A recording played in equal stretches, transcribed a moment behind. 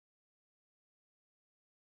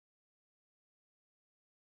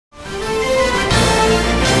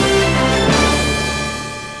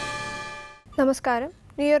നമസ്കാരം,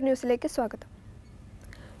 new year ന്യൂസിലേക്ക് സ്വാഗതം.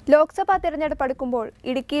 ലോക്സഭാ തെരഞ്ഞെടുപ്പ് അടുക്കുമ്പോൾ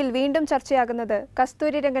ഇടുക്കിയിൽ വീണ്ടും ചർച്ചയാകുന്നത്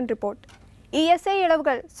കസ്തൂരിരംഗൻ റിപ്പോർട്ട്. ESI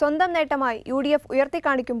ഇളവുകൾ സ്വന്തം നേട്ടമായി UDF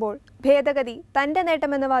ഉയർത്തിക്കാണിക്കുമ്പോൾ ഭേദഗതി തന്റെ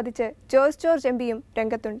നേട്ടമെന്ന് വാദിച്ച് ജോയ്സ് ജോർജ് MPയും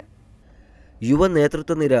രംഗത്തുണ്ട്. യുവ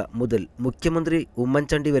നേതൃത്വനിര മുതൽ മുഖ്യമന്ത്രി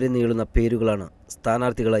ഉമ്മൻചാണ്ടി വരെ നീളുന്ന പേരുകളാണ്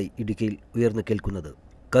സ്ഥാനാർത്ഥികളായി ഇടുക്കിയിൽ ഉയർന്നു കേൾക്കുന്നത്.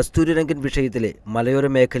 കസ്തൂരിരംഗൻ വിഷയത്തിലെ മലയോര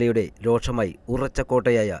മേഖലയുടെ രോഷമായി ഉറച്ച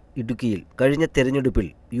കോട്ടയായ ഇടുക്കിയിൽ കഴിഞ്ഞ തെരഞ്ഞെടുപ്പിൽ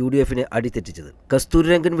UDFനെ അടിതെറ്റിച്ചത്.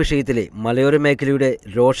 കസ്തൂരിരംഗൻ വിഷയത്തിലെ മലയോര മേഖലയുടെ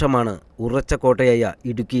രോഷമാണ് ഉറച്ച കോട്ടയായ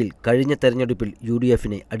ഇടുക്കിയിൽ കഴിഞ്ഞ തെരഞ്ഞെടുപ്പിൽ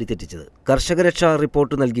UDFനെ അടിതെറ്റിച്ചത്. കർഷകരക്ഷാ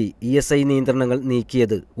റിപ്പോർട്ട് നൽകി ESI നിയന്ത്രണങ്ങൾ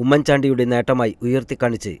നീക്കിയത് ഉമ്മൻചാണ്ടിയുടെ നേട്ടമായി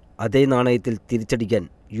ഉയർത്തിക്കാണിച്ച് അതേ നാണയത്തിൽ തിരിച്ചടിക്കാൻ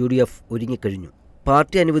UDF ഒരുങ്ങിക്കഴിഞ്ഞു.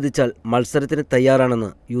 പാർട്ടി അനുവദിച്ചാൽ മത്സരത്തിന് തയ്യാറാണെന്ന്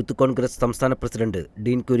യൂത്ത് കോൺഗ്രസ് സംസ്ഥാന പ്രസിഡന്റ്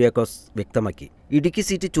ഡീൻ കുര്യാക്കോസ് വ്യക്തമാക്കി. ഇടുക്കി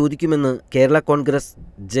സീറ്റ് ചോദിക്കുമെന്ന് കേരള കോൺഗ്രസ്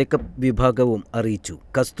ജേക്കബ് വിഭാഗവും അറിയിച്ചു.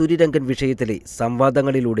 കസ്തൂരിരംഗൻ വിഷയത്തിലെ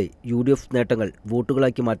സംവാദങ്ങളിലൂടെ UDF നേട്ടങ്ങൾ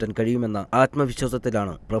വോട്ടുകളാക്കി മാറ്റാൻ കഴിയുമെന്ന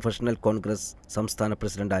ആത്മവിശ്വാസത്തിലാണ് പ്രൊഫഷണൽ കോൺഗ്രസ് സംസ്ഥാന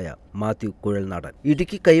പ്രസിഡന്റായ മാത്യു കുഴൽനാടൻ.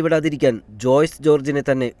 ഇടുക്കി കൈവിടാതിരിക്കാൻ ജോയ്സ് ജോർജിനെ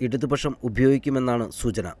തന്നെ ഇടതുപക്ഷം ഉപയോഗിക്കുമെന്നാണ്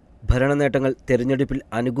സൂചന. ഭരണനേട്ടങ്ങൾ തെരഞ്ഞെടുപ്പിൽ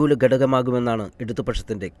അനുകൂല ഘടകമാകുമെന്നാണ്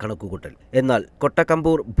ഇടതുപക്ഷത്തിന്റെ കണക്കുകൂട്ടൽ. എന്നാൽ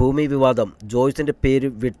കൊട്ടക്കമ്പൂർ ഭൂമി വിവാദം ജോയ്സിന്റെ പേര്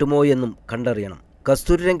വെട്ടുമോയെന്നും കണ്ടറിയണം.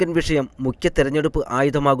 കസ്തൂരിരംഗൻ വിഷയം മുഖ്യ തെരഞ്ഞെടുപ്പ്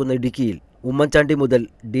ആയുധമാകുന്ന ഇടുക്കിയിൽ ഉമ്മൻചാണ്ടി മുതൽ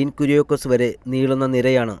ഡീൻ കുര്യാക്കോസ് വരെ നീളുന്ന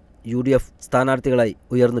നിരയാണ് UDF സ്ഥാനാർത്ഥികളായി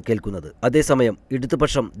ഉയർന്നു കേൾക്കുന്നത്. അതേസമയം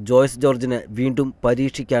ഇടതുപക്ഷം ജോയ്സ് ജോർജിനെ വീണ്ടും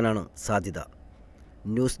പരീക്ഷിക്കാനാണ് സാധ്യത.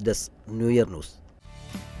 News desk, new year news.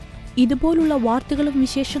 ഇതുപോലുള്ള വാർത്തകളും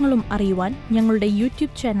വിശേഷങ്ങളും അറിയുവാൻ ഞങ്ങളുടെ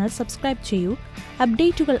YouTube ചാനൽ സബ്സ്ക്രൈബ് ചെയ്യൂ.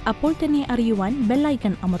 അപ്ഡേറ്റുകൾ അപ്പോൾ തന്നെ അറിയുവാൻ ബെൽ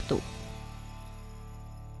ഐക്കൺ അമർത്തൂ.